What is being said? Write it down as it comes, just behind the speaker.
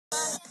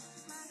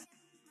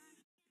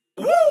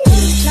What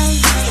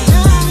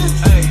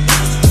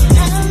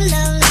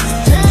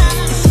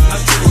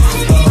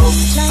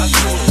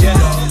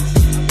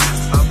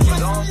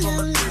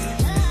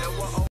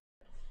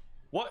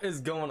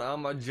is going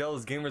on, my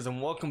jealous gamers,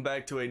 and welcome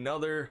back to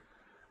another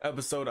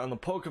episode on the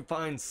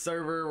Ep.5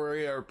 server where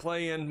we are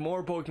playing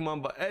more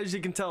Pokemon. But as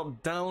you can tell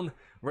down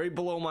right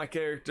below my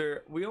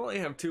character, we only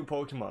have 2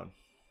 Pokemon,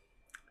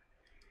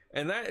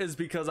 and that is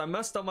because I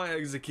messed up my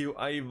execute.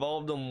 I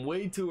evolved him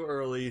way too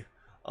early,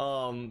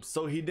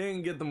 so he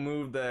didn't get the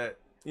move that,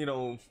 you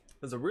know,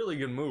 is a really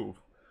good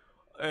move.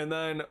 And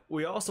then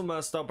we also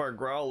messed up our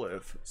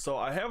Growlithe. So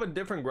I have a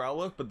different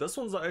Growlithe, but this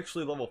one's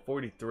actually level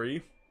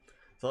 43.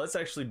 So that's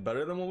actually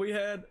better than what we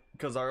had,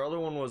 because our other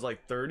one was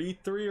like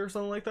 33 or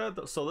something like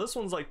that. So this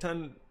one's like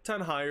 10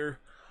 higher.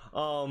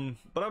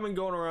 But I've been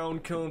going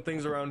around killing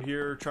things around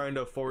here, trying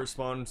to force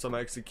spawn some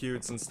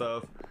executes and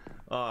stuff.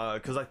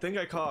 Because I think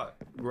I caught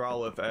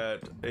Growlithe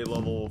at a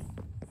level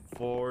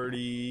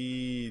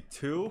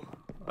 42,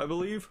 I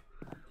believe.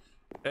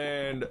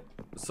 And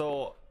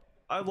so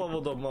I've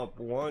leveled them up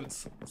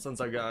once since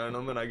I got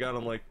them, and I got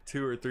them like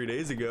 2 or 3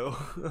 days ago.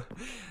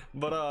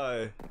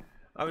 But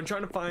I've been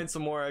trying to find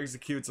some more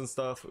executes and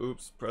stuff.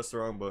 Oops, pressed the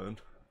wrong button.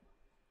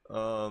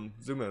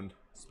 Zoom in,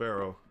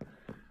 Sparrow.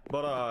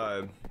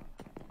 But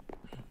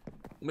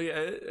yeah,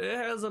 it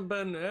hasn't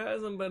been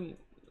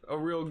a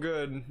real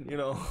good, you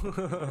know,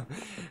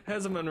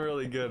 hasn't been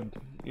really good,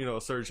 you know,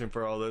 searching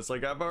for all this.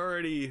 Like, I've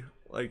already,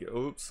 like,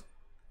 oops,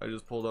 I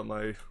just pulled up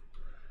my.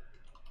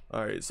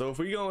 All right, so if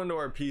we go into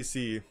our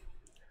PC,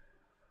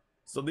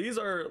 so these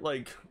are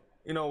like,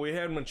 you know, we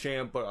had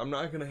Machamp, but I'm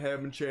not gonna have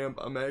Machamp.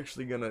 I'm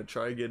actually gonna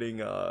try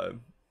getting I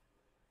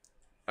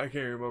can't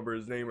remember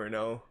his name right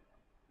now.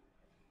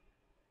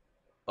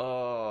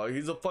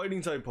 He's a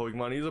fighting type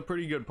Pokemon. He's a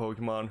pretty good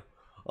Pokemon.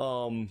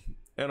 And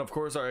of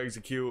course our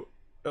execute.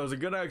 It was a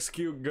good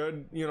execute,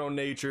 good, you know,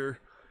 nature,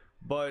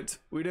 but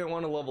we didn't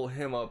want to level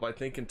him up, I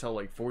think, until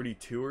like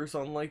 42 or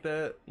something like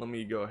that. Let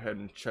me go ahead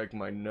and check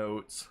my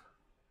notes.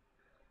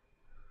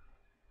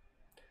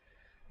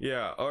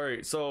 Yeah,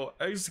 alright, so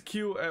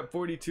execute at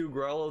 42,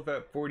 Growlithe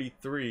at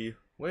 43.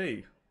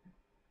 Wait,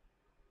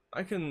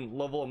 I can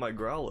level up my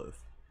Growlithe.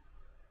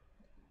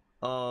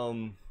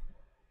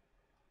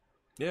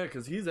 Yeah,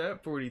 because he's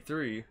at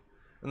 43,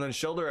 and then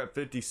Shelter at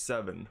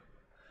 57.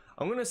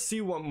 I'm gonna see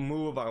what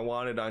move I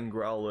wanted on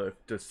Growlithe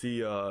to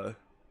see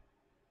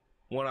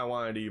when I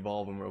wanted to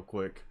evolve him real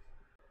quick.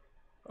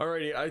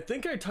 Alrighty, I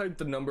think I typed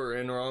the number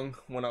in wrong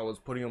when I was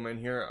putting him in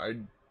here.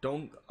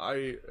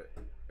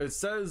 It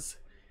says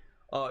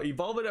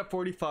evolve it at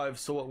 45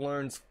 so it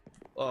learns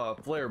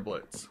Flare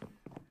Blitz.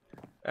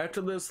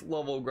 After this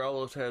level,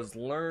 Growlithe has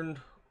learned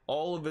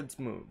all of its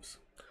moves.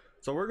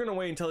 So we're gonna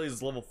wait until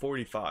he's level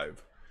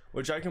 45,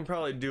 which I can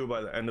probably do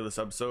by the end of this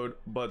episode,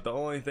 but the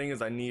only thing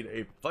is I need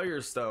a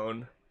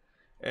Firestone,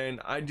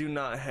 and I do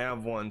not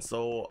have one,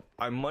 so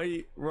I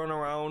might run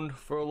around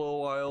for a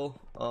little while,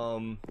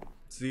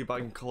 see if I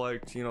can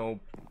collect, you know,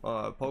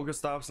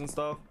 Pokestops and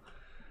stuff,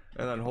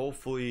 and then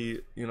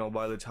hopefully, you know,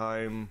 by the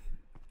time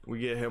we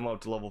get him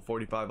up to level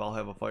 45, I'll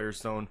have a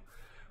Firestone,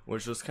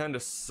 which just kind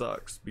of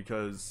sucks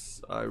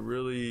because I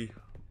really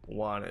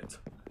want it.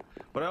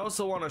 But I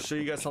also want to show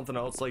you guys something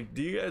else. Like,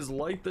 do you guys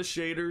like the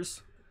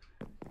shaders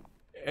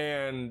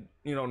and,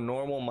 you know,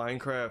 normal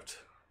Minecraft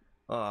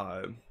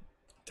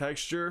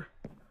texture,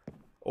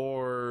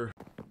 or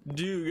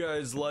do you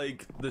guys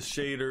like the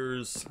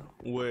shaders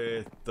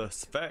with the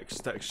Specs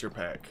texture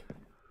pack,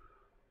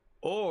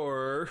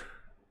 or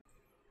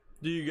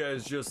do you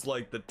guys just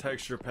like the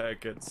texture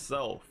pack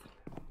itself?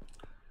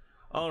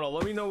 I don't know,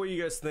 let me know what you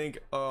guys think.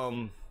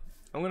 I'm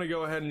gonna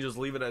go ahead and just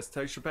leave it as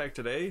texture pack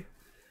today,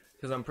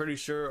 because I'm pretty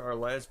sure our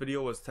last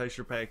video was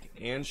texture pack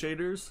and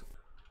shaders.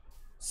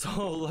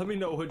 So let me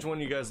know which one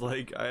you guys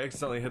like. I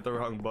accidentally hit the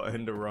wrong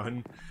button to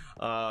run.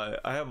 I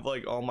have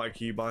like all my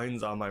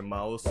keybinds on my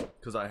mouse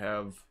because I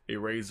have a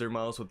Razer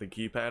mouse with the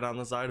keypad on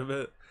the side of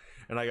it,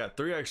 and I got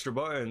 3 extra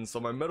buttons.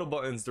 So my middle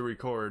button's to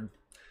record,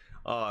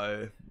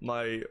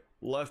 my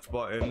left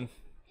button,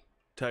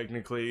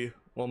 technically,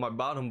 well, my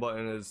bottom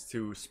button is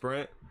to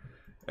sprint,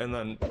 and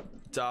then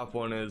top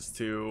one is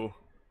to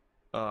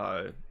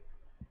you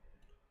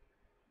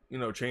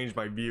know, change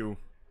my view.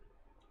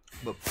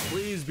 But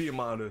please be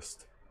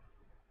modest.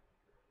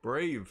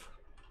 Brave.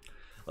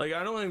 Like,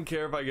 I don't even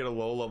care if I get a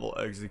low level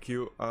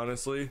execute,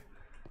 honestly,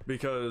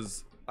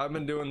 because I've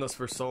been doing this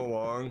for so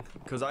long,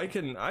 because I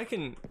can,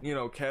 you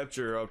know,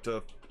 capture up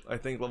to, I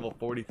think, level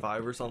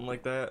 45 or something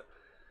like that.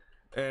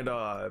 And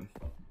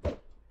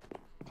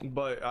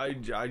but I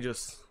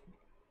just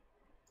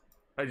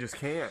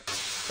can't.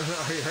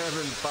 I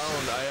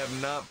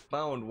have not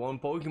found one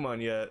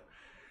Pokemon yet,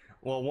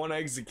 well, one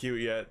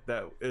execute yet,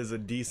 that is a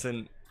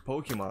decent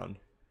Pokemon.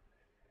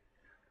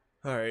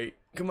 Alright,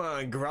 come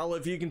on,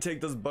 Growlithe, you can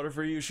take this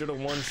Butterfree. You should have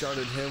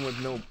one-shotted him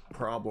with no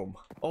problem.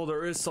 Oh,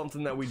 there is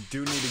something that we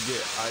do need to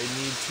get. I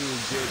need to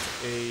get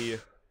a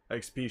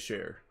XP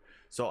share.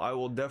 So I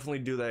will definitely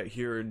do that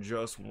here in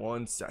just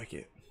 1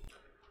 second.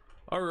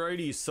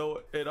 Alrighty,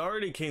 so it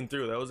already came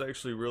through. That was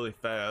actually really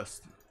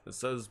fast. It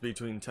says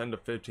between 10 to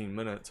 15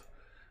 minutes.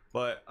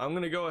 But I'm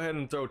gonna go ahead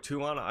and throw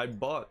 2 on. I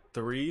bought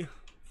 3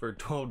 for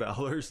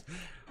 $12,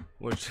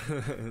 which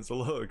is a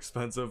little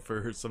expensive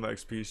for some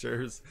XP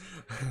shares.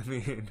 I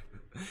mean,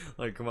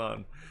 like, come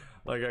on.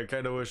 Like, I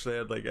kind of wish they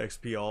had like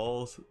XP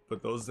alls,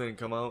 but those didn't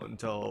come out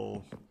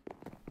until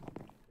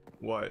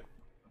what,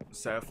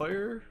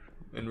 Sapphire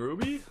and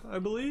Ruby, I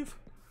believe.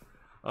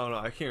 I don't know,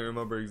 I can't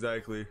remember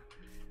exactly.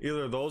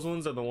 Either those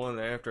ones or the one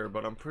after,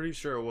 but I'm pretty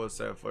sure it was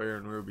Sapphire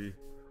and Ruby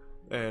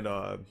and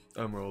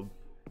Emerald.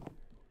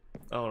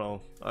 I don't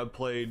know, I've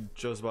played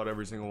just about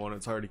every single one.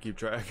 It's hard to keep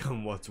track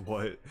on what's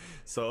what.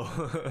 So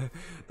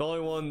the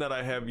only one that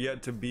I have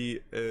yet to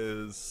beat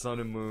is Sun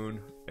and Moon,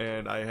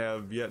 and I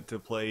have yet to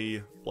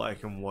play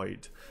Black and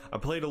White. I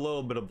played a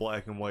little bit of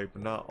Black and White,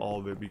 but not all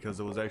of it, because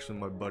it was actually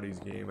my buddy's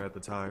game at the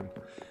time.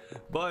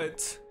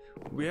 But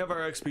we have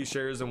our XP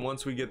shares, and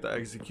once we get the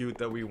execute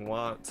that we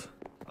want,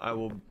 I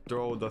will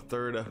throw the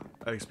 3rd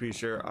XP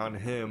share on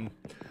him.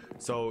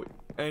 So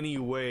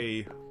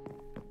anyway,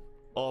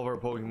 all of our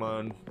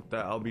Pokemon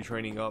that I'll be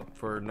training up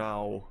for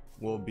now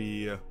will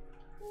be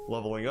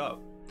leveling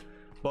up.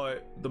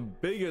 But the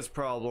biggest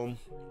problem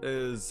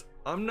is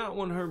I'm not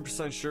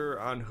 100%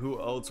 sure on who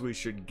else we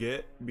should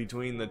get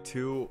between the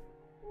two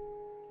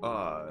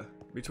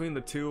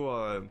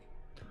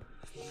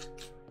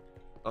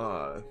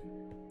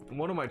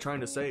what am I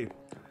trying to say?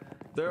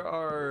 There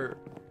are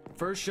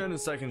 1st gen and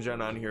 2nd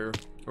gen on here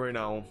right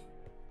now,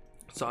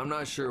 so I'm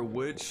not sure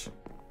which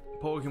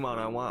Pokemon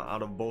I want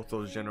out of both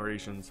those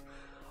generations,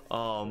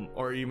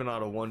 or even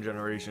out of one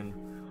generation.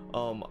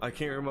 I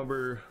can't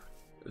remember.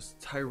 Is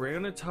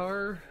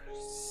Tyranitar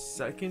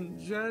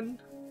 2nd gen?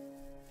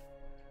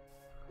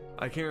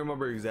 I can't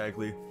remember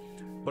exactly,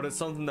 but it's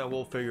something that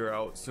we'll figure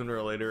out sooner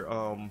or later.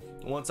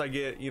 Once I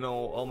get, you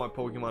know, all my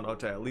Pokemon up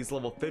to at least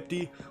level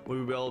 50,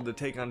 we'll be able to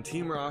take on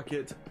Team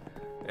Rocket,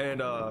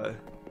 and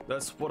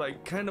that's what I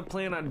kind of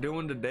plan on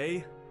doing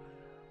today.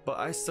 But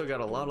I still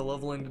got a lot of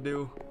leveling to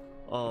do.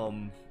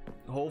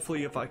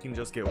 Hopefully if I can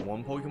just get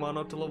one Pokemon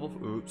up to level,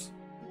 oops,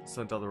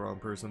 sent out the wrong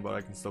person, but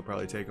I can still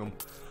probably take them.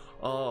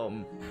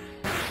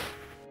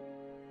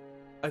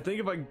 I think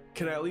if I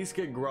can at least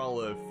get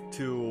Growlithe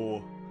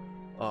to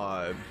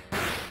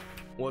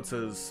what's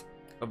his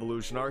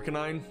evolution,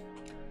 Arcanine,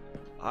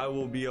 I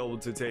will be able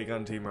to take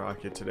on Team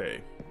Rocket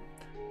today.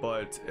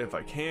 But if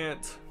I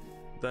can't,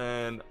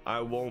 then I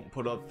won't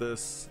put up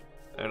this,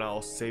 and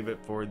I'll save it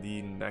for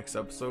the next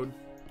episode.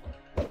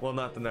 Well,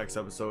 not the next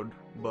episode,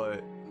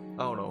 but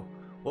I don't know,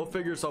 we'll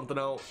figure something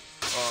out.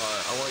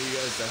 I want you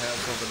guys to have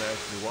something to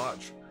actually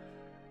watch,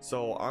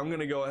 so I'm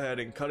gonna go ahead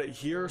and cut it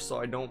here so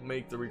I don't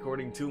make the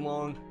recording too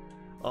long,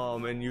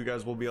 and you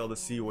guys will be able to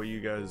see what you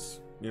guys,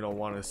 you know,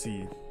 want to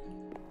see.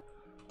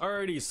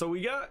 Alrighty, so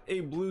we got a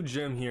blue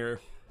gym here,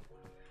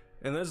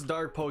 and this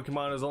dark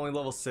Pokemon is only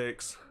level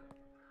 6.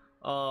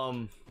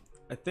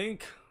 I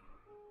think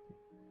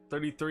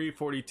 33,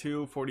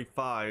 42,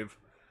 45,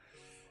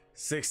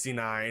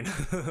 69.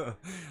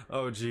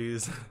 Oh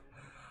geez.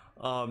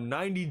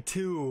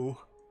 92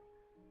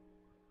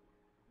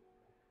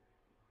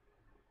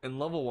 and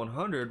level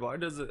 100. Why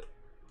does it,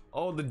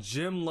 oh, the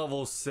gym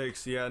level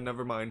 6. Yeah,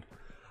 never mind,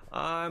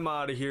 I'm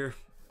out of here.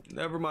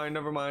 Never mind.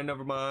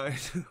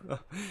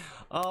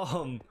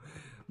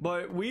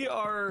 But we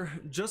are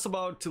just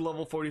about to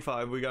level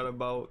 45. We got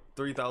about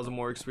 3,000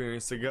 more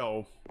experience to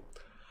go.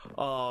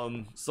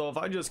 So if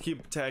I just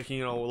keep attacking,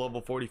 you know,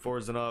 level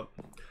 44s and up,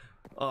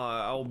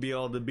 I'll be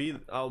able to beat,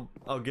 I'll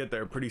get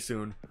there pretty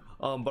soon.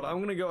 But I'm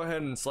gonna go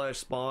ahead and slash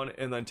spawn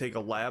and then take a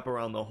lap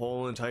around the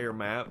whole entire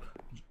map,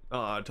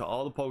 to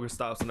all the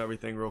Pokestops and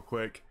everything real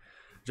quick,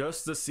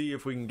 just to see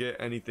if we can get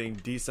anything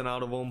decent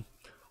out of them.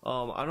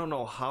 I don't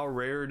know how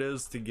rare it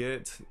is to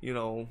get, you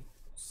know,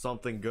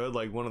 something good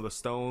like one of the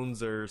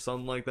stones or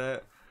something like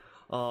that.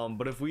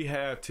 But if we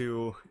have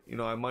to, you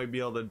know, I might be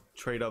able to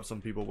trade up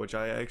some people, which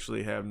I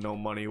actually have no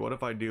money. What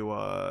if I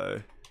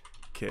do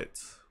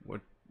kits?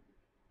 What?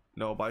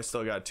 Nope, I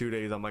still got 2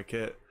 days on my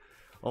kit,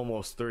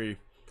 almost 3.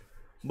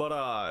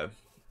 But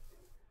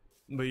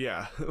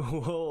yeah,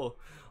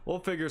 we'll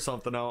figure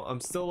something out. I'm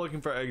still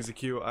looking for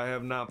execute. I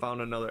have not found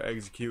another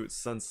execute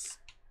since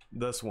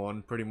this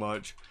one, pretty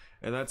much,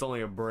 and that's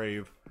only a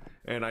brave,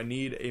 and I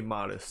need a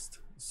modest.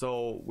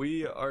 So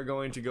we are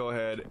going to go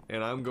ahead,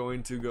 and I'm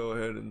going to go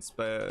ahead and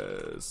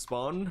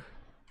spawn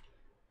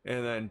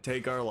and then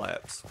take our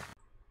laps.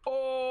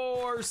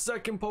 Oh, our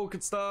second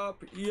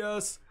Pokestop.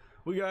 Yes,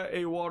 we got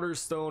a water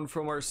stone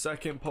from our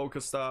second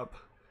Pokestop.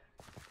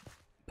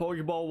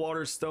 Pokeball,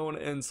 water stone,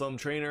 and some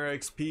trainer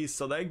XP.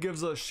 So that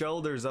gives us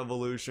Shelter's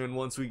evolution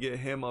once we get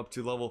him up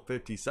to level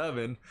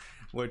 57,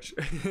 which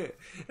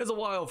is a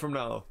while from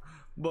now,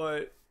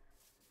 but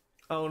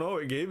I don't know,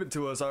 it gave it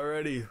to us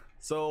already.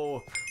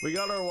 So we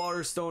got our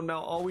water stone. Now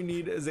all we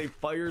need is a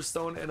fire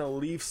stone and a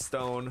leaf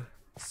stone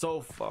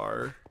so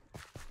far.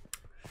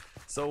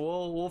 So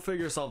we'll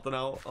figure something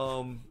out.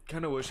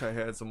 Kind of wish I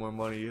had some more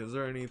money. Is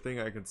there anything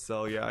I could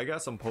sell? Yeah, I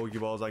got some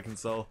Pokeballs I can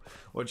sell,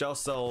 which I'll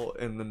sell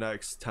in the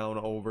next town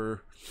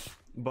over.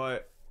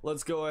 But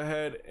let's go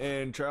ahead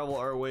and travel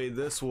our way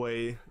this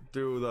way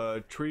through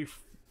the tree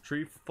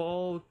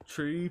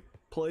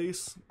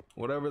place,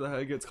 whatever the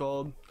heck it's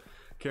called.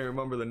 Can't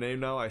remember the name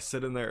now. I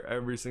sit in there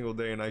every single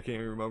day and I can't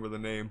even remember the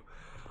name.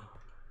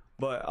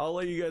 But I'll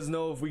let you guys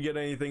know if we get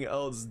anything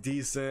else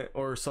decent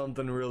or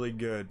something really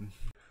good.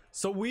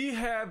 So we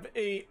have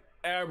a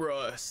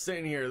Abra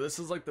sitting here. This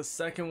is like the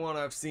second one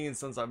I've seen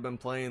since I've been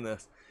playing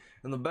this.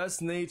 And the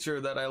best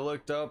nature that I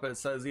looked up, it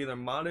says either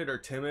modded or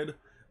timid.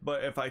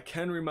 But if I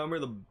can remember,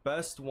 the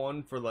best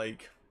one for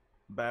like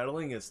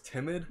battling is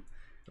timid,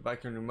 if I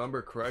can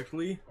remember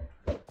correctly.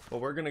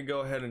 But we're gonna go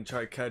ahead and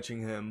try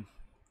catching him.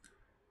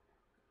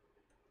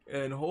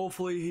 And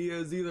hopefully he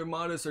is either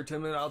modest or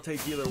timid. I'll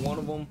take either one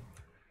of them.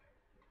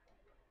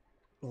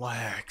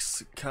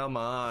 Lax, come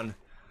on.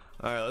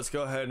 Alright, let's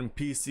go ahead and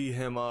PC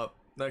him up.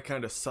 That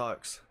kind of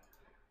sucks.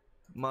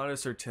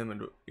 Modest or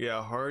timid?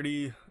 Yeah,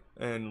 hardy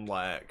and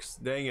lax.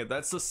 Dang it,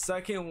 that's the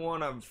second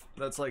one I've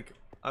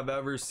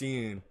ever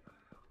seen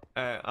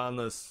on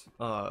this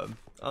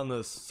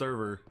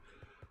server.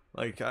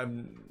 Like,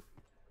 I'm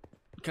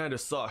kind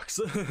of sucks.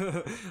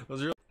 I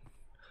was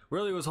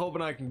really was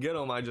hoping I can get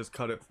him. I just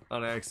cut it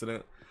on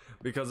accident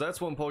because that's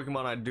one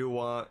Pokemon I do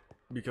want,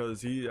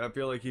 because I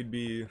feel like he'd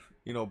be,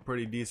 you know,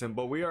 pretty decent.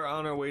 But we are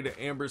on our way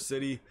to Amber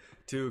City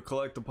to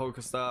collect the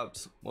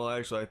Pokestops. Well,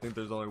 actually I think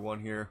there's only one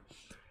here,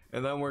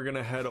 and then we're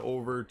gonna head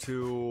over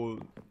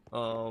to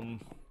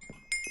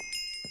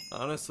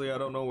honestly I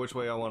don't know which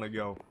way I want to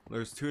go.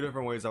 There's two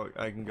different ways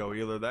I can go,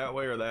 either that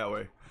way or that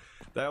way.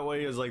 That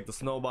way is like the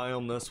snow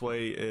biome. This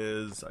way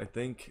is, I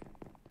think,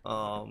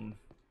 I'm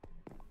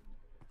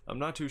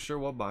not too sure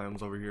what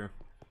biome's over here.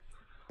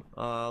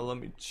 Let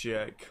me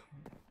check.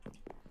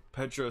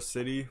 Petra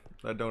City.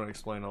 That don't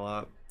explain a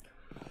lot.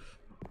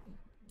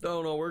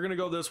 Don't know. We're gonna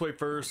go this way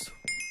first.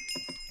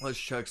 Let's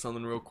check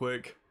something real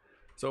quick.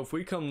 So if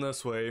we come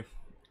this way,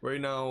 right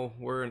now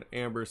we're in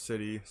Amber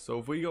City. So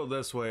if we go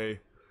this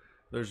way,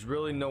 there's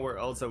really nowhere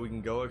else that we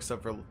can go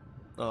except for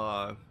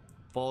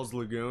Falls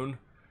Lagoon.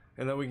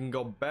 And then we can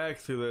go back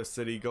through this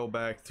city, go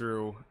back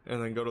through,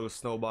 and then go to the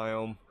snow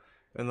biome,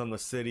 and then the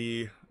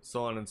city,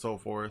 so on and so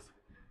forth.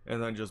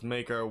 And then just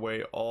make our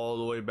way all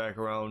the way back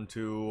around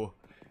to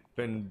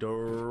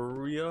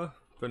Vendoria?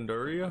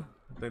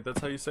 I think that's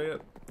how you say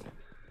it.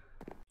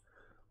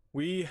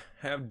 We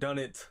have done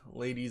it,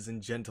 ladies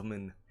and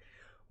gentlemen.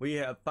 We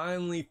have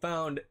finally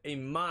found a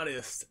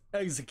modest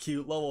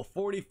execute level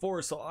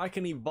 44, so I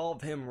can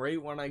evolve him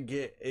right when I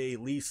get a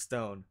leaf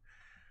stone.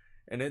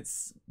 And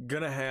it's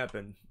gonna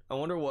happen. I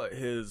wonder what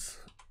his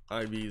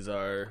IVs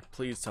are.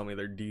 Please tell me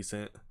they're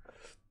decent.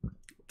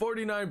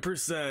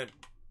 49%.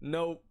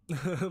 Nope.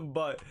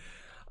 But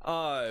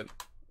I'm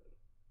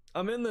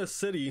in this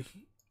city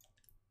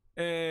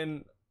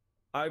and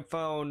I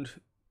found,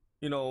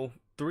 you know,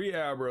 3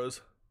 Abras,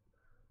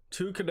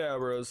 2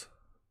 Kadabras,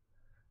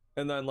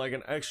 and then like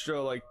an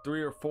extra like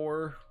 3 or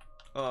 4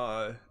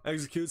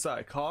 executes that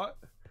I caught.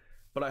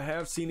 But I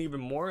have seen even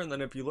more, and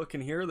then if you look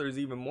in here, there's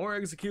even more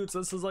executes.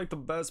 This is like the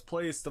best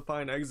place to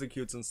find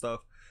executes and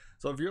stuff.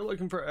 So if you're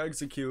looking for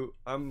execute,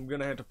 I'm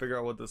gonna have to figure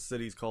out what this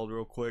city's called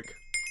real quick.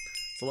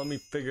 So let me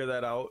figure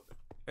that out,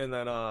 and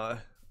then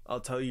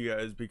I'll tell you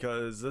guys,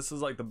 because this is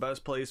like the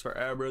best place for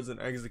Abras and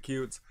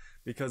executes,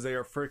 because they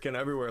are freaking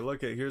everywhere.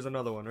 Look at, here's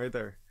another one right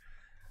there.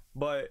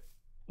 But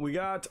we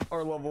got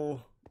our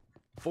level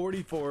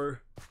 44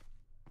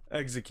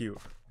 execute.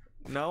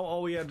 Now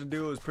all we had to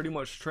do is pretty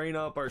much train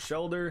up our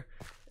Shelder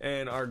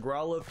and our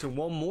Growlithe to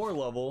 1 more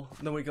level.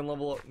 Then we can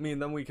level up,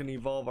 then we can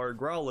evolve our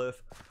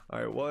Growlithe.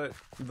 Alright, what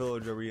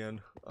village are we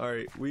in?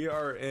 Alright, we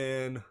are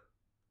in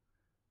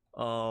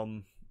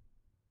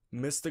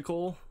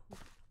Mystical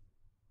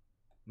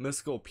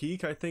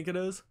Peak, I think it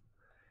is.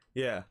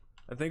 Yeah,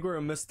 I think we're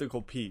in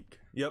Mystical Peak.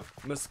 Yep,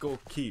 Mystical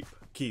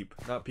Keep,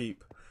 not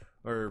Peep,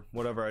 or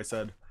whatever I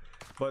said.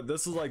 But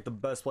this is like the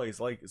best place.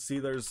 Like, see,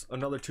 there's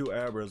another 2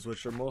 Abras,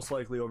 which are most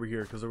likely over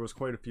here, because there was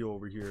quite a few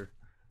over here.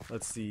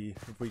 Let's see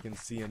if we can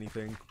see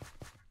anything.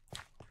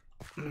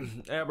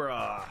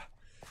 Abra!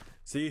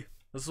 See,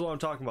 this is what I'm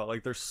talking about.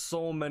 Like, there's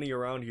so many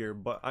around here,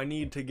 but I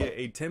need to get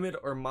a timid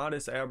or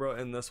modest Abra,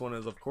 and this one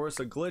is, of course,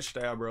 a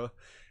glitched Abra,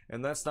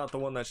 and that's not the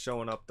one that's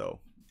showing up, though.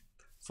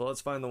 So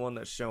let's find the one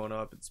that's showing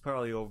up. It's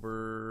probably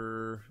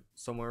over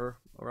somewhere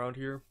around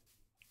here.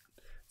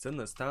 It's in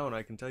this town,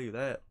 I can tell you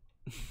that.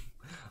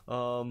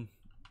 I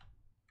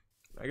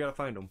gotta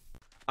find him.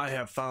 I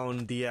have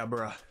found the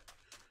Abra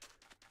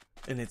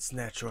in its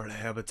natural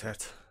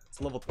habitat.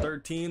 It's level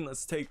 13.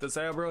 Let's take this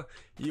Abra.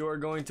 You are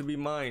going to be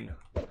mine.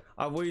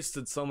 I've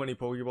wasted so many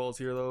Pokeballs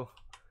here though.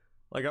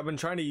 Like, I've been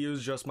trying to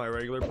use just my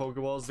regular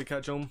Pokeballs to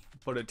catch them,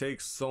 but it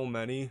takes so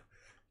many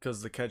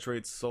because the catch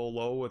rate's so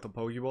low with a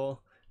Pokeball.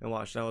 And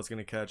watch, now it's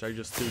gonna catch. I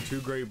just threw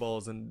 2 Great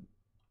Balls and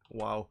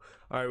wow.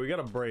 Alright, we got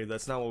a Braid.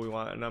 That's not what we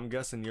want. And I'm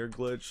guessing you're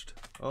glitched.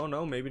 Oh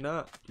no, maybe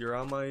not. You're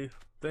on my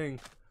thing.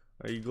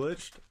 Are you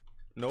glitched?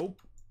 Nope.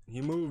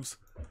 He moves.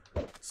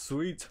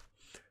 Sweet.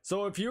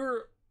 So if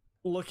you're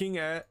looking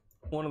at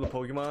one of the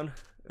Pokemon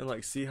and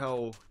like see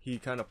how he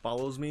kind of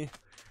follows me,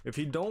 if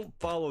he don't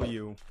follow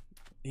you,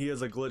 he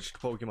is a glitched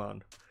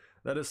Pokemon.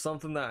 That is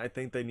something that I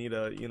think they need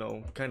to, you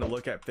know, kind of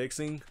look at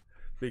fixing,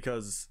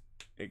 because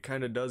it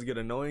kind of does get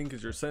annoying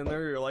because you're sitting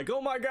there, you're like,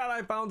 oh my god,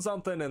 I found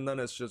something, and then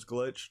it's just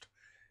glitched.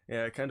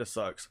 Yeah, it kind of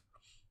sucks.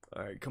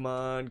 All right, come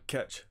on,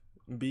 catch.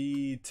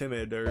 Be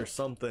timid or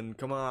something.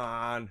 Come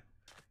on,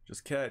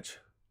 just catch.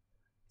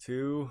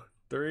 2,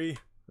 3.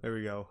 There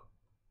we go.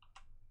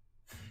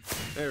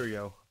 There we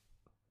go.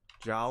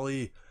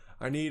 Jolly.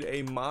 I need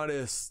a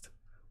modest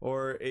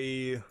or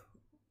a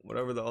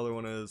whatever the other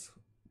one is.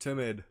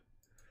 Timid.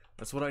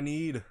 That's what I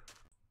need.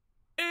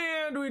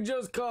 And we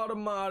just caught a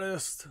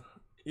modest.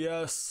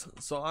 Yes.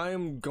 So I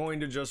am going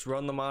to just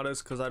run the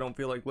modest because I don't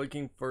feel like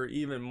looking for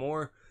even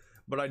more.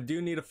 But I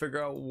do need to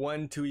figure out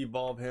when to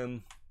evolve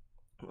him.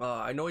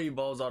 I know he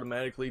evolves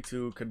automatically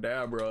to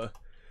Kadabra,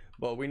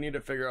 but we need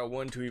to figure out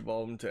when to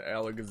evolve him to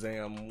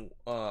Alakazam.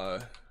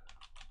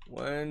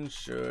 When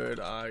should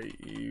I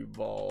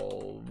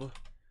evolve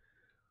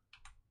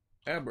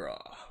Abra?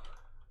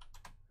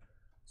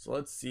 So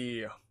let's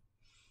see.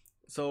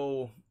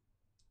 So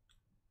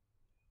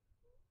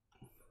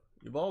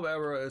evolve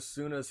Abra as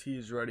soon as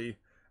he's ready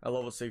at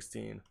level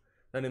 16.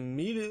 Then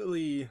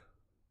immediately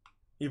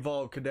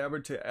evolve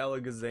Kadabra to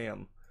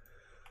Alakazam.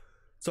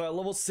 So at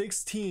level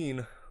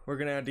 16, we're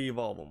gonna have to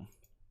evolve him.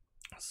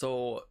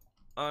 So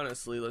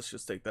honestly, let's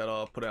just take that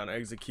off, put it on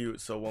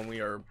execute, so when we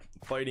are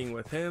fighting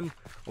with him,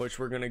 which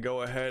we're gonna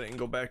go ahead and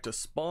go back to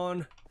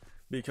spawn,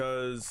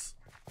 because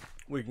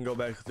we can go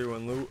back through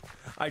and loot.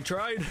 I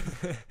tried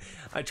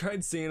I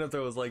tried seeing if there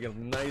was like a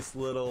nice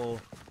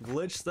little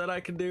glitch that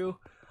I could do.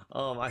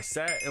 I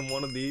sat in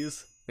one of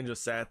these and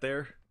just sat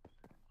there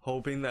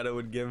hoping that it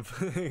would give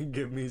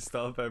give me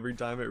stuff every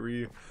time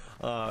it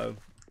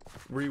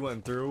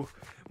went through,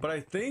 but I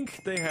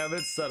think they have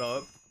it set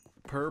up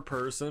per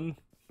person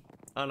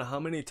on how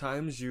many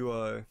times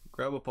you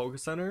grab a Poke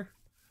Center,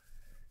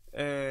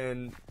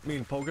 and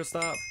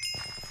Pokestop,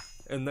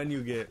 and then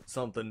you get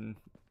something,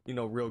 you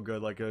know, real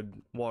good, like a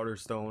water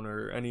stone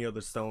or any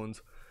other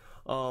stones.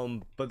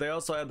 But they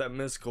also had that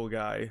mystical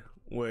guy,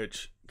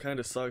 which kind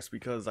of sucks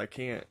because I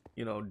can't,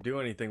 you know, do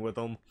anything with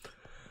them.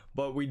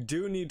 But we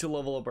do need to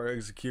level up our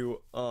execute.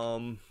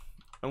 I'm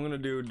gonna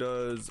do,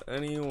 does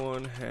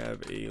anyone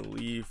have a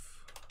leaf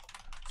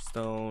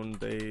stone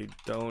they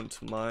don't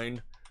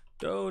mind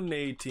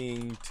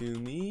donating to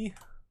me?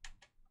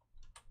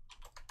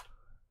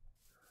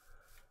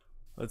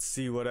 Let's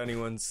see what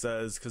anyone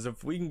says, because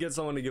if we can get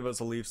someone to give us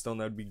a leaf stone,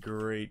 that'd be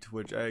great.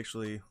 Which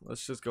actually,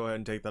 let's just go ahead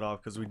and take that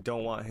off, because we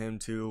don't want him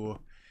to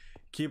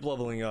keep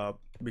leveling up,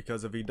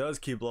 because if he does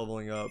keep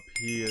leveling up,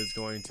 he is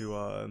going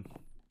to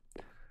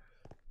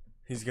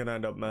he's gonna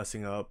end up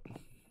messing up,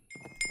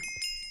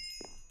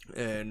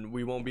 and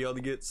we won't be able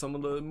to get some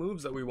of the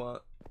moves that we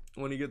want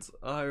when he gets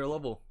a higher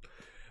level.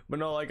 But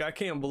no, like, I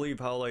can't believe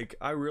how, like,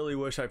 I really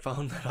wish I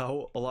found that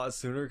out a lot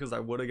sooner, because I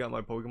would have got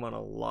my Pokemon a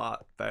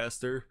lot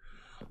faster.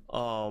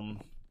 But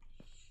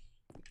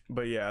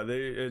yeah,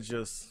 it's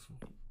just,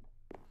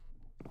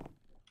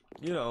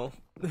 you know,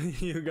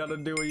 you gotta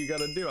do what you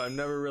gotta do. I've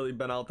never really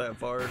been out that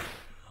far.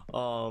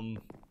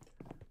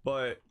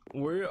 But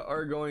we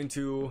are going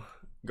to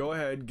go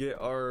ahead,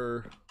 get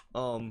our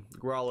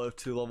Growlithe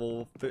to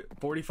level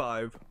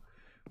 45,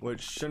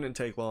 which shouldn't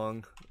take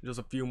long. Just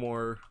a few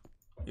more,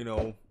 you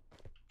know,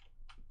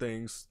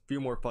 things,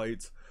 few more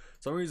fights.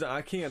 Some reason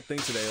I can't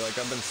think today. Like,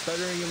 I've been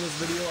stuttering in this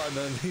video, I've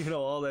been, you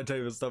know, all that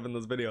type of stuff in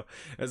this video.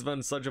 It's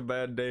been such a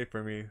bad day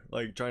for me,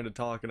 like trying to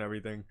talk and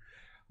everything.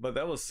 But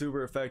that was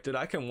super effective.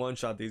 I can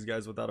one-shot these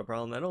guys without a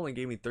problem. That only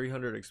gave me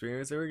 300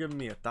 experience. They were giving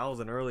me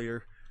 1,000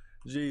 earlier.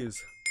 Jeez.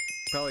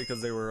 Probably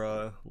because they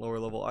were lower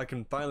level. I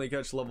can finally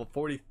catch level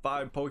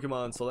 45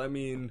 Pokemon, so that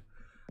means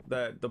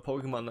that the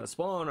Pokemon that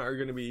spawn are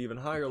going to be even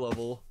higher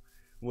level.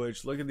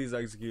 Which, look at these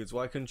executes.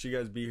 Why couldn't you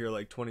guys be here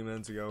like 20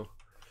 minutes ago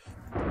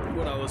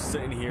when I was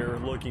sitting here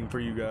looking for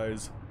you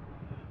guys?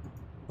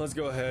 Let's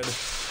go ahead.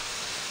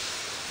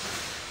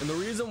 And the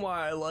reason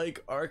why I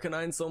like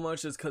Arcanine so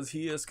much is because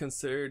he is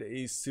considered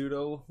a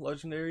pseudo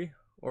legendary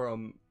or a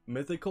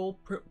mythical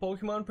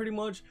Pokemon, pretty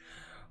much.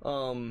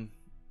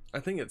 I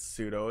think it's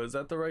pseudo. Is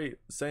that the right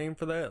saying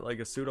for that? Like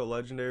a pseudo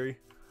legendary.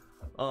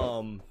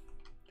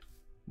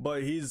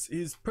 But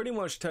he's pretty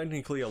much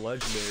technically a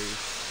legendary.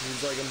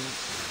 He's like a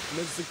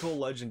mystical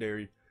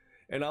legendary.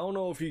 And I don't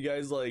know if you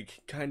guys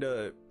like kind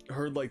of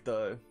heard like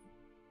the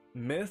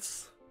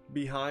myths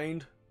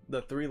behind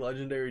the 3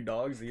 legendary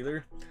dogs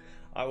either.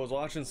 I was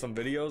watching some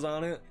videos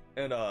on it,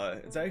 and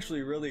it's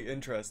actually really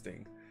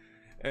interesting.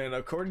 And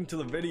according to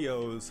the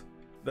videos,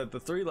 that the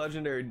 3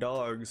 legendary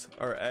dogs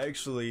are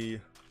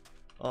actually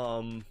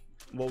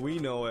what we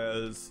know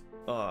as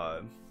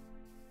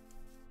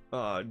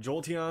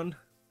Jolteon,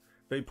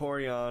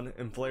 Vaporeon,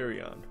 and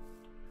Flareon.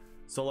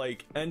 So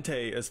like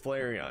Entei is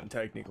Flareon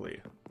technically.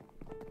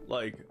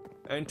 Like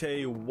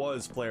Entei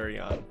was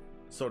Flareon,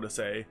 so to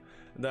say.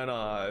 And then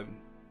I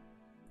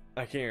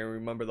can't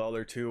remember the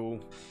other 2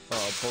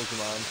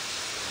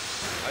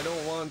 Pokemon. I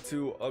don't want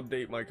to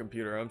update my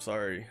computer. I'm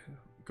sorry,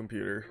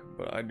 computer,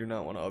 but I do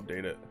not want to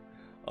update it.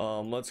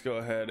 Let's go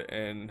ahead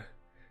and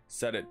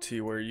set it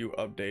to where you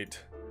update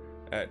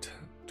at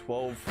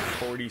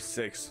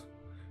 12:46.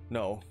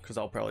 No, because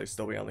I'll probably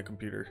still be on the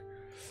computer.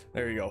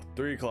 There you go,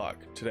 3 o'clock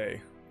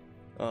today.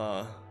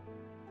 The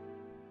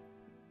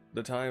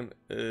time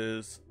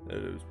is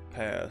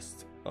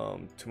past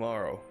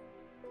tomorrow.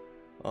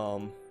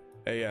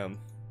 AM.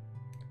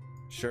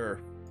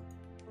 Sure.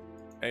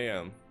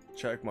 AM.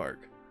 Check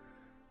mark.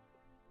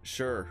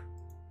 Sure.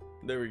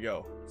 There we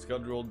go.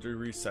 Scheduled to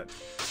reset.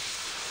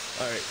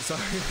 Alright,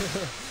 sorry.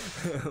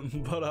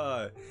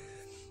 but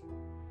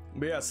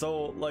yeah,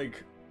 so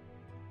like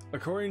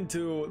according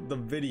to the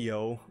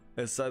video,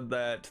 it said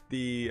that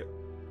the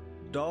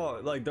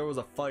dog, like there was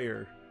a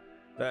fire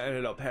that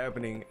ended up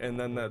happening, and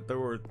then that there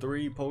were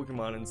 3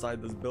 Pokemon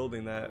inside this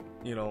building that,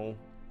 you know,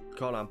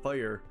 caught on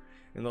fire,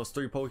 and those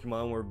 3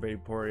 Pokemon were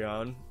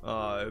Vaporeon,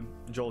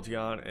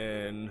 Jolteon,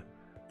 and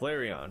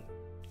Flareon.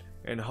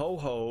 And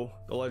Ho-Ho,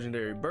 the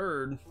legendary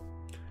bird,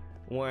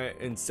 went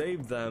and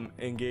saved them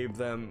and gave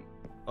them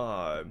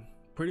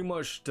pretty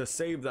much to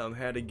save them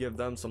had to give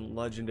them some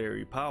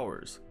legendary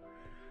powers.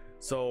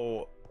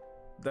 So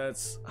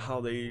that's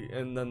how they,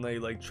 and then they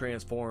like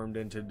transformed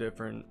into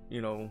different,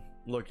 you know,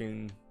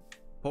 looking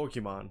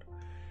Pokemon,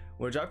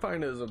 which I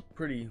find is a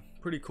pretty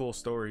cool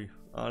story,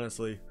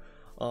 honestly.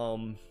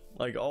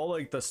 Like all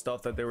like the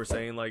stuff that they were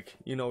saying, like,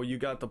 you know, you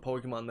got the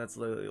Pokemon that's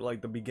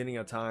like the beginning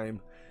of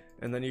time,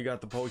 and then you got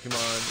the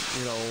Pokemon,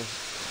 you know,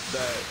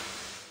 that,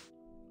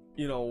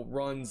 you know,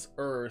 runs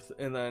earth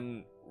and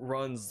then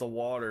runs the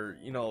water.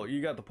 You know,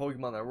 you got the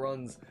Pokemon that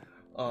runs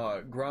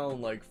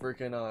ground, like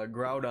freaking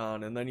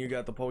Groudon, and then you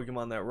got the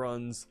Pokemon that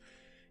runs,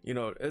 you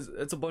know,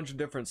 it's a bunch of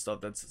different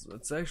stuff.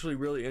 It's actually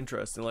really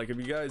interesting. Like if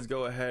you guys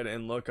go ahead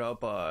and look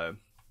up like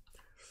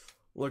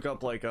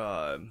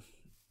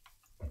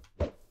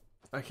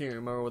I can't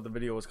remember what the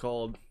video was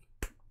called,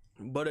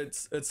 but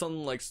it's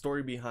something like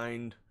story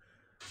behind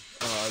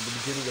the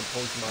beginning of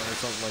Pokemon or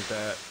something like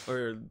that,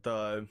 or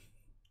the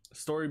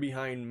story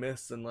behind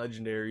myths and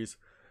legendaries,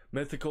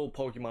 mythical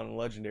Pokemon and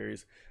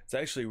legendaries. It's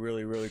actually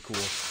really cool.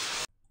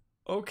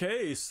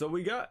 Okay, so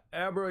we got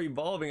Abra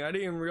evolving. I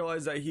didn't even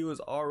realize that he was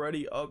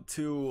already up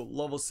to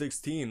level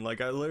 16.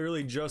 Like I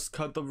literally just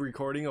cut the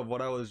recording of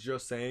what I was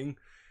just saying,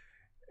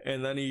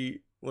 and then he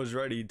was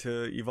ready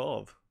to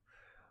evolve.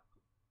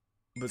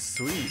 But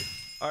sweet.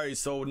 Alright,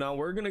 so now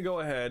we're gonna go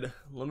ahead.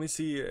 Let me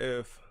see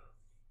if...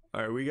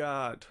 Alright, we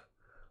got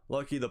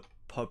Lucky the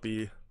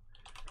puppy.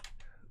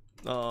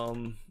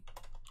 Lucky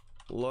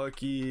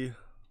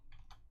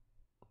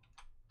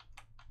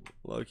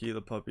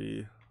the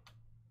puppy.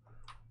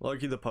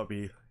 Lucky the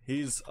puppy.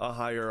 He's a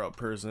higher up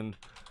person.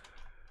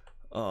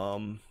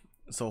 So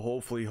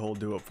hopefully he'll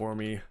do it for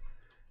me.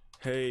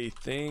 Hey,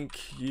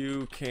 think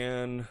you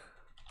can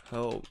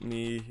help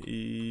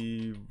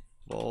me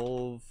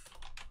evolve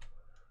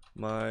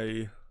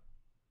my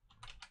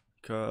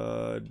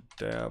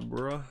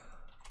Kadabra?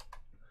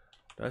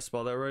 Did I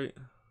spell that right?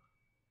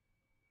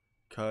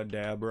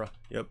 Kadabra.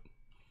 Yep.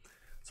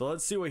 So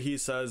let's see what he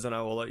says, and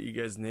I will let you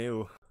guys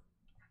know.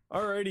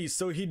 Alrighty,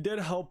 so he did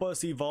help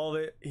us evolve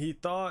it. He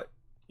thought,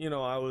 you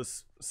know, I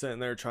was sitting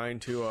there trying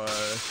to are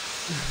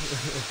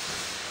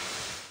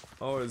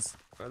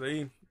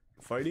they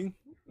fighting?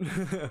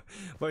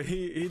 But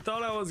he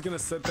thought I was gonna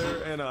sit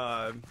there and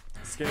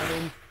scam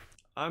him.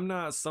 I'm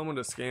not someone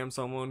to scam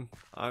someone.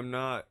 I'm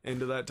not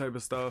into that type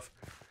of stuff,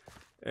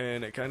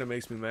 and it kind of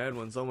makes me mad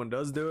when someone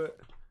does do it.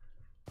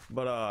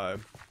 But I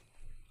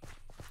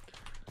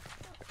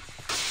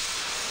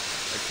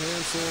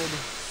canceled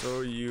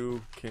so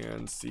you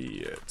can see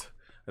it.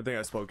 I think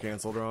I spelled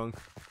canceled wrong.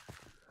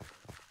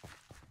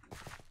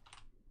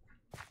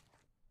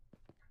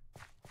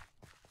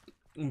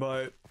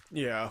 But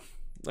yeah,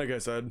 like I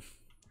said,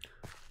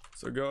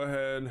 so go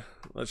ahead,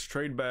 let's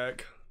trade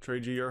back.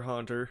 Trade you your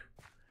Hunter.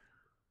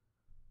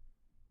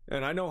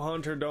 And I know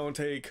Hunter don't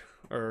take,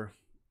 or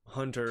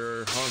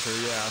Hunter,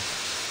 yeah,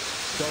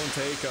 don't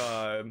take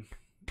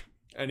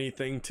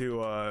anything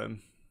to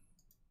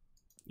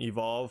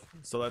evolve,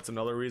 so that's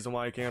another reason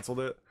why I canceled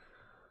it.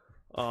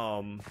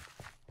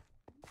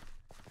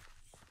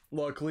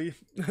 Luckily,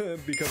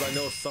 because I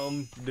know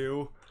some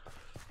do.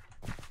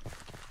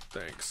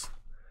 Thanks.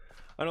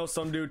 I know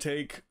some do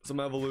take some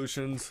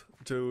evolutions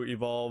to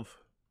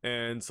evolve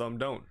and some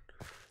don't.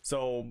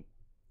 So,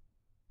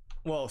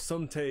 well,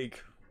 some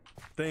take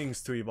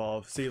things to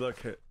evolve. See,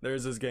 look,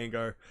 there's this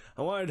Gengar.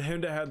 I wanted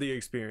him to have the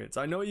experience.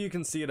 I know you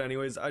can see it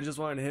anyways. I just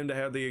wanted him to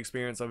have the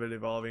experience of it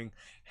evolving,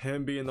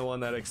 him being the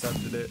one that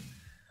accepted it.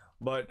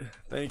 But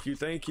thank you.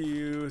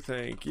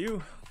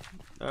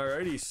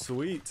 Alrighty,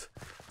 sweet.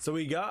 So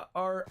we got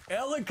our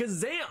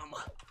Alakazam.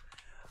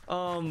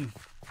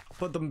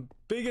 But the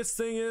biggest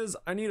thing is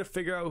I need to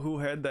figure out who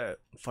had that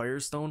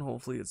Firestone.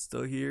 Hopefully it's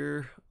still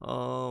here.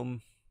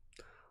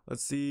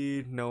 Let's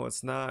see. No,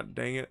 it's not.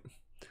 Dang it.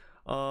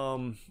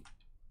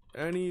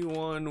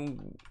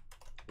 Anyone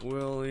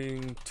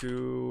willing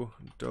to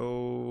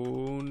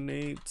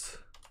donate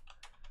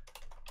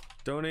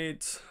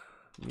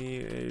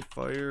me a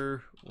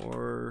fire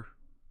or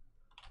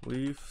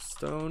leaf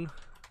stone?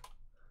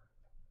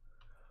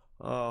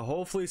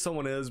 Hopefully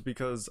someone is,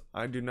 because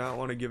I do not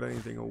want to give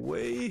anything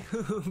away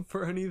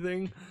for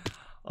anything.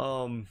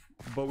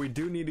 But we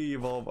do need to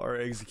evolve our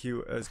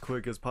execute as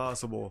quick as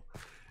possible,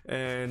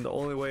 and the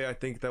only way I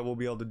think that we'll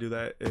be able to do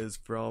that is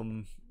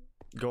from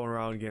going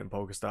around and getting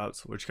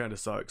Pokestops, which kind of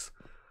sucks.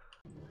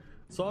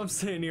 So I'm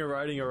sitting here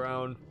riding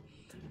around,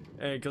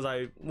 and because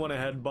I went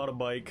ahead and bought a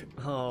bike,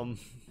 I'm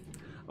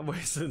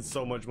wasting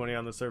so much money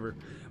on the server,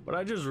 but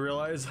I just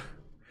realized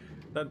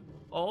that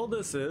all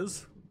this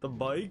is the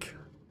bike,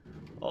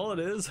 all it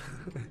is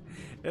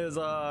is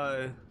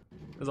a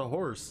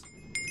horse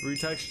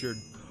retextured.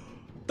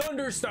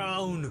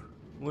 Thunderstone,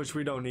 which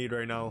we don't need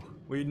right now.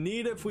 We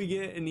need if we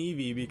get an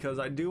Eevee, because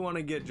I do want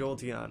to get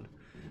Jolteon,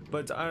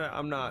 but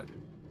I'm not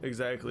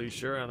exactly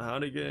sure on how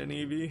to get an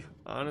Eevee,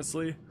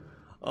 honestly.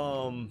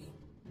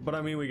 But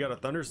I mean, we got a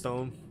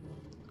Thunderstone.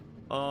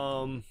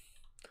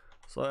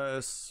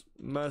 Slash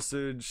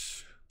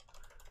message.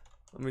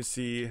 Let me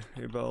see.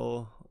 Hey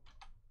Bell,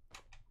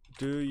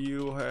 do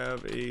you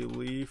have a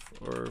leaf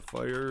or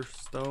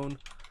firestone?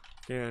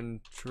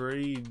 Can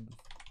trade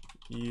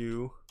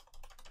you.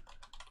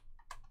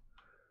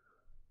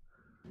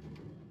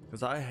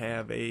 Because I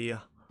have a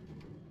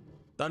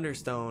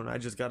Thunderstone. I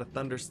just got a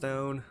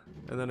Thunderstone.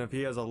 And then if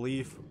he has a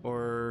leaf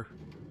or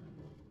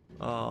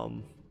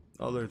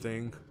other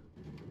thing.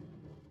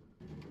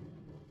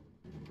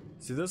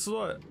 See, this is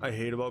what I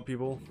hate about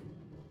people.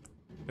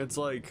 It's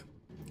like,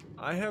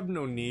 I have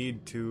no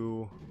need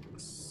to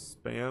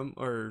spam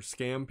or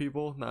scam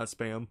people. Not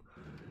spam.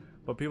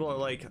 But people are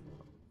like,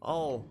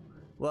 oh,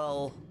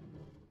 well,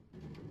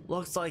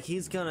 looks like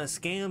he's gonna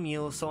scam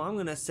you, so I'm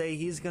gonna say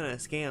he's gonna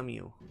scam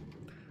you.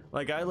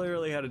 Like, I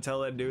literally had to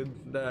tell that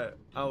dude that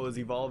I was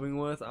evolving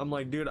with, I'm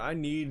like, dude, I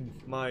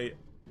need my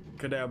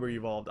Kadabra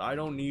evolved. I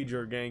don't need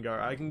your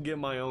Gengar. I can get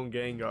my own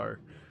Gengar.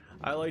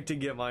 I like to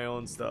get my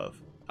own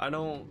stuff. I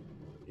don't,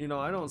 you know,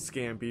 I don't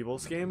scam people.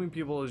 Scamming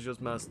people is just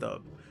messed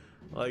up.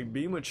 Like,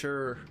 be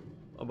mature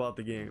about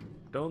the game.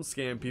 Don't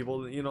scam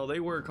people. You know, they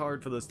work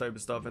hard for this type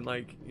of stuff, and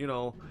like, you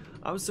know,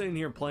 I'm sitting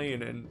here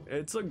playing and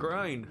it's a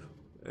grind.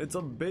 It's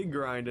a big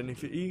grind, and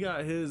if he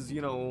got his,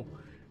 you know,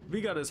 if he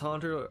got his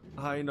Haunter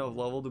high enough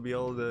level to be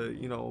able to,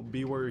 you know,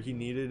 be where he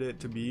needed it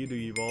to be to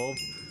evolve,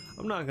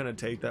 I'm not gonna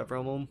take that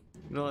from him.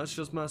 You know, that's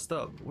just messed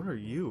up. What are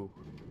you?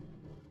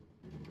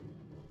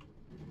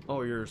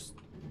 Oh,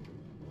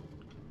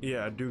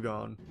 yeah,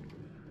 Dugong.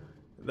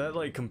 That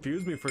like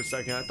confused me for a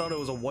second. I thought it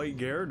was a white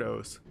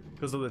Gyarados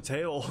because of the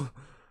tail.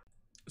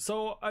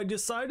 So I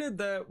decided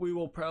that we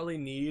will probably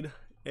need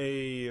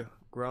a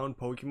ground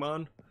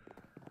Pokemon.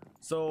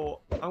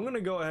 So I'm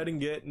gonna go ahead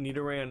and get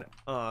Nidoran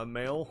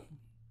male,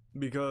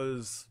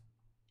 because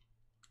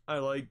I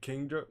like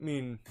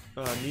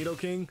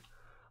Nidoking.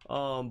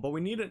 But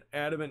we need an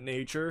adamant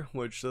nature,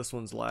 which this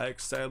one's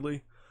lacks,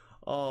 sadly.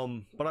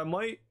 But I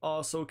might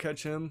also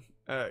catch him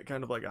at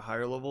kind of like a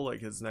higher level,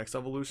 like his next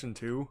evolution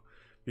too,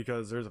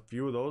 because there's a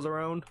few of those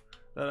around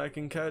that I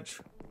can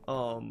catch.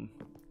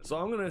 So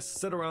I'm gonna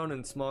sit around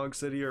in Smog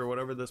City or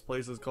whatever this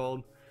place is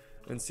called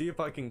and see if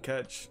I can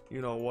catch,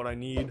 you know, what I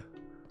need.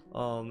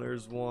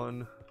 There's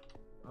one.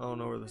 I don't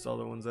know where this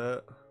other one's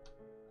at,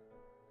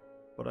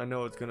 but I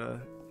know it's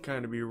gonna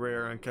kind of be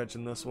rare on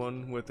catching this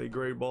one with a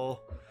Great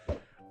Ball.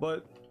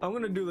 But I'm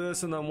gonna do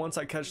this, and then once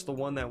I catch the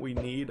one that we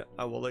need,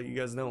 I will let you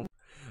guys know.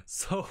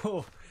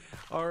 So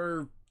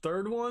our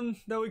third one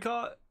that we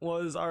caught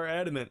was our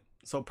Adamant.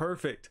 So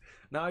perfect.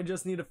 Now I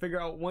just need to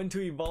figure out when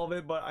to evolve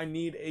it, but I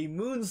need a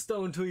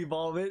Moonstone to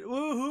evolve it.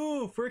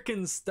 Woohoo!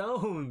 Freaking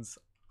stones!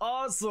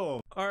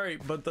 Awesome!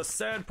 Alright, but the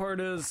sad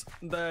part is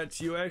that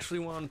you actually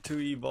want to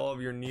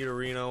evolve your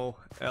Nidorino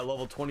at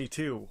level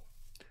 22.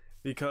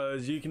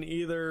 Because you can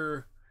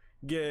either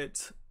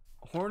get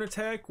Horn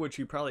Attack, which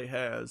he probably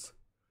has.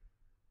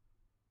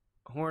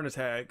 Horn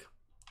Attack.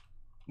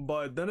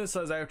 But then it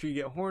says after you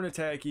get Horn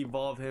Attack,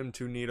 evolve him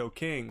to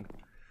Nidoking.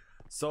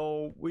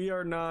 So we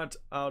are not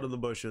out of the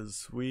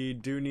bushes. We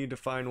do need to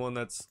find one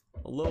that's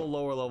a little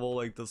lower level,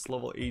 like this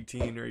level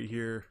 18 right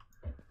here,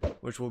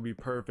 which will be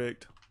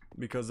perfect,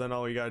 because then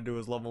all we gotta do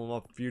is level them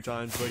up a few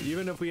times. But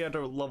even if we had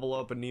to level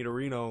up a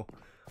Nidorino,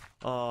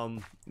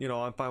 you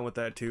know, I'm fine with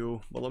that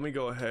too. But let me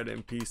go ahead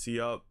and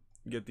PC up,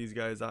 get these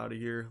guys out of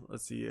here.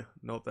 Let's see.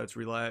 Nope, that's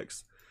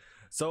Relax.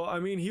 So I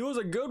mean, he was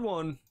a good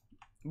one,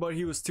 but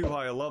he was too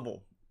high a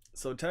level,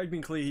 so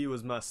technically he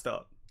was messed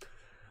up,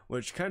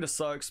 which kind of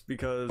sucks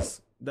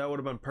because that would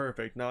have been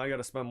perfect. Now I got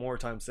to spend more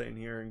time sitting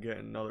here and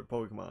getting another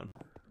Pokemon.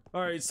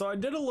 Alright, so I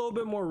did a little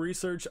bit more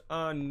research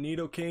on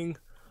Nidoking.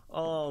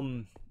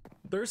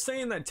 They're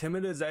saying that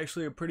Timid is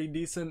actually a pretty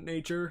decent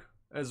nature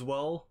as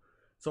well.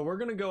 So we're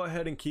going to go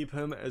ahead and keep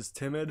him as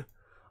Timid.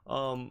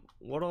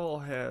 What all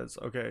has...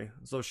 Okay,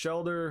 so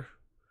Shellder,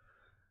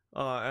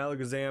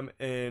 Alakazam,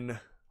 and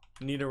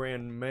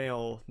Nidoran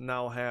male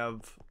now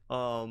have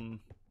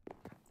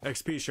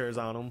XP shares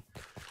on him,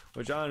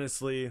 which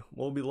honestly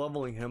we'll be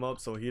leveling him up,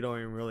 so he don't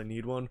even really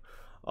need one.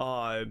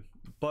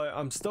 But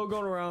I'm still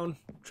going around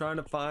trying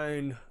to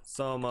find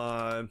some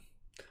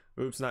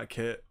oops, not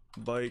kit,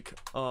 bike.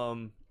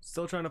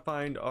 Still trying to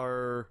find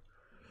our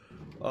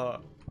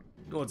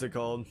what's it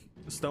called?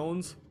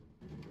 Stones.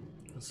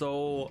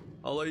 So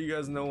I'll let you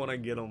guys know when I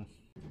get them.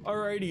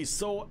 Alrighty,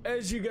 so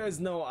as you guys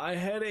know, I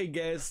had a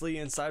Ghastly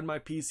inside my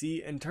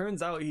PC, and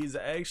turns out he's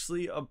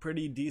actually a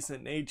pretty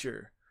decent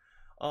nature.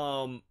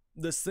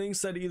 This thing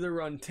said either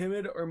run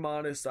timid or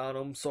modest on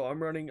him, so I'm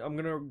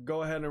gonna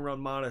go ahead and run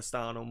modest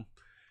on him.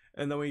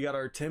 And then we got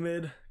our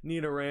timid,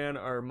 Nidoran,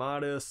 our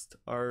modest,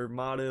 our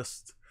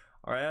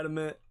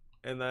adamant,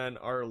 and then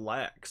our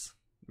lax,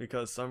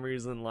 because some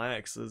reason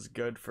lax is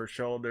good for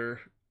shoulder.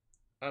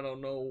 I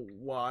don't know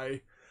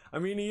why. I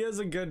mean, he is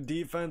a good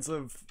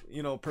defensive,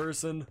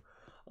 person.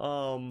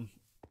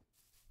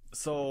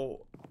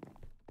 So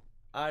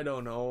I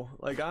don't know.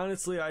 Like,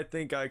 honestly, I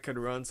think I could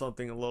run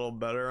something a little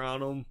better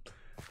on him,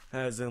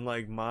 as in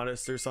like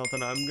modest or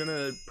something. I'm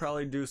gonna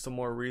probably do some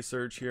more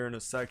research here in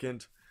a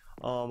second.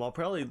 I'll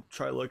probably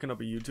try looking up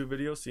a YouTube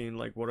video, seeing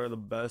like what are the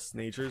best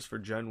natures for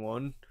Gen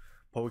 1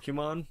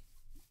 Pokemon.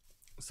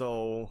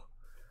 So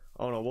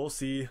I don't know, we'll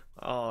see.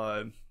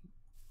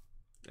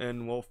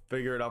 And we'll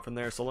figure it out from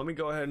there. So let me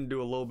go ahead and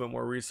do a little bit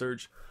more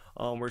research.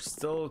 We're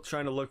still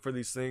trying to look for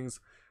these things,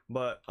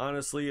 but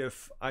honestly,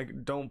 if I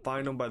don't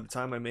find them by the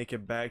time I make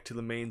it back to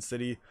the main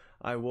city,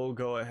 I will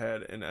go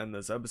ahead and end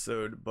this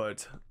episode,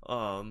 but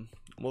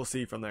we'll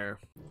see from there.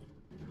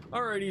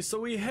 Alrighty, so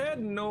we had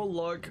no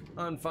luck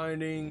on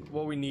finding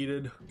what we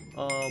needed.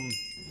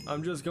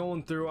 I'm just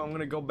going through. I'm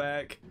gonna go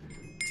back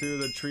to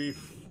the tree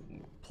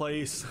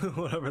place,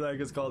 whatever that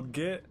is called,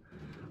 get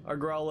our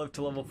Growlithe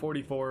to level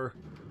 44.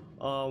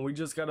 We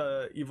just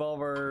gotta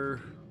evolve our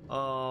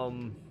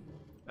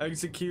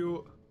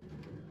Execute,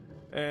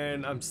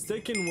 and I'm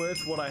sticking with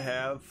what I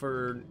have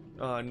for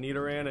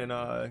Nidoran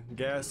and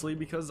Ghastly,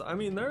 because I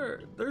mean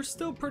they're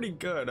still pretty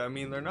good. I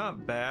mean, they're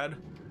not bad,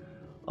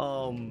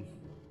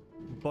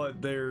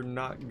 but they're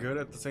not good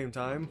at the same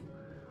time.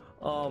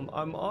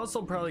 I'm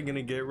also probably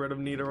gonna get rid of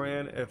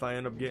Nidoran if I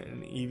end up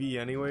getting Eevee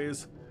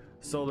anyways,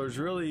 so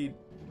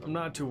I'm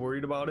not too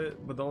worried about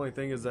it. But the only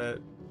thing is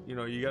that,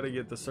 you got to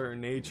get the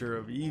certain nature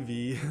of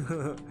Eevee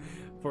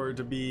for it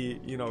to be,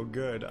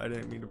 good. I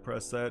didn't mean to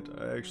press that.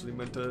 I actually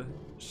meant to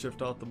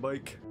shift off the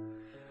bike.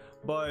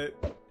 But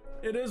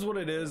it is what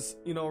it is.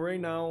 Right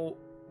now,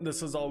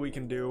 this is all we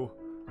can do.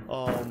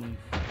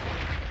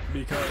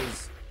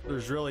 Because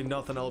there's really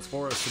nothing else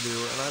for us to do.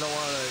 And I don't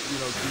want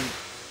to, keep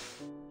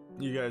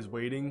you guys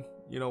waiting,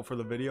 for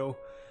the video.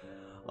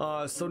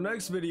 So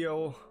next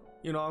video,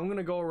 I'm going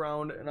to go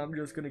around and I'm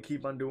just going to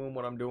keep on doing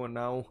what I'm doing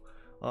now.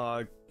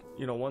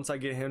 Once I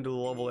get him to the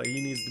level that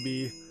he needs to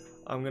be,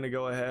 I'm gonna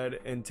go ahead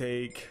and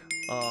take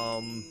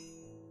alright,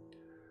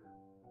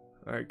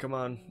 come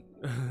on.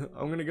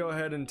 I'm gonna go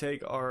ahead and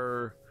take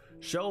our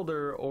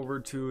Shelder over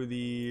to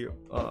the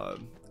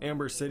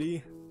Amber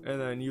City,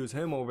 and then use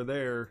him over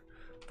there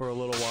for a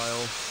little while.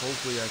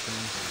 Hopefully I can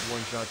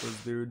one-shot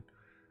this dude.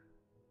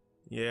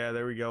 Yeah,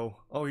 there we go.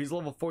 Oh, he's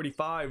level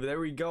 45. There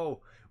we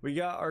go. We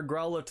got our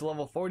Growlithe to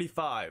level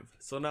 45.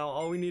 So now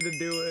all we need to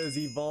do is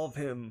evolve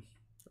him.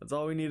 That's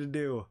all we need to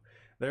do.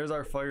 There's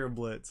our Fire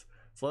Blitz.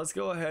 So let's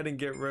go ahead and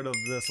get rid of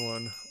this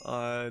one.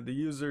 The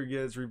user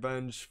gets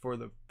revenge for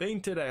the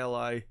fainted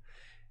ally.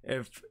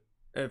 If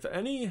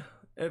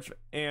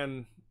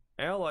an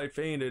ally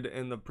fainted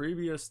in the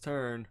previous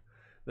turn,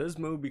 this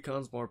move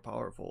becomes more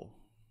powerful.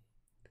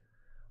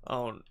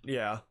 Oh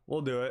yeah,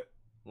 we'll do it.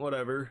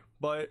 Whatever.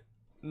 But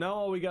now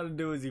all we got to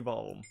do is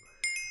evolve them.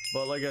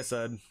 But like I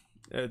said,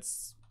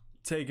 it's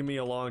taken me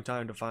a long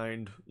time to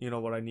find,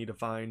 what I need to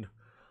find.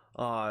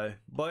 But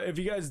if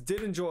you guys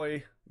did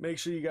enjoy, make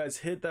sure you guys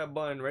hit that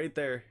button right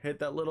there. Hit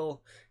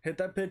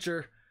that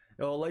picture.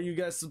 It'll let you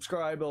guys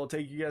subscribe. It'll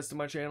take you guys to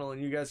my channel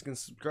and you guys can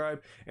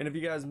subscribe. And if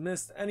you guys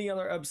missed any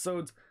other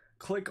episodes,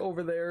 click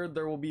over there.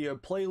 There will be a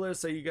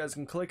playlist that you guys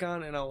can click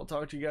on, and I will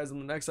talk to you guys in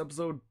the next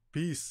episode.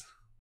 Peace.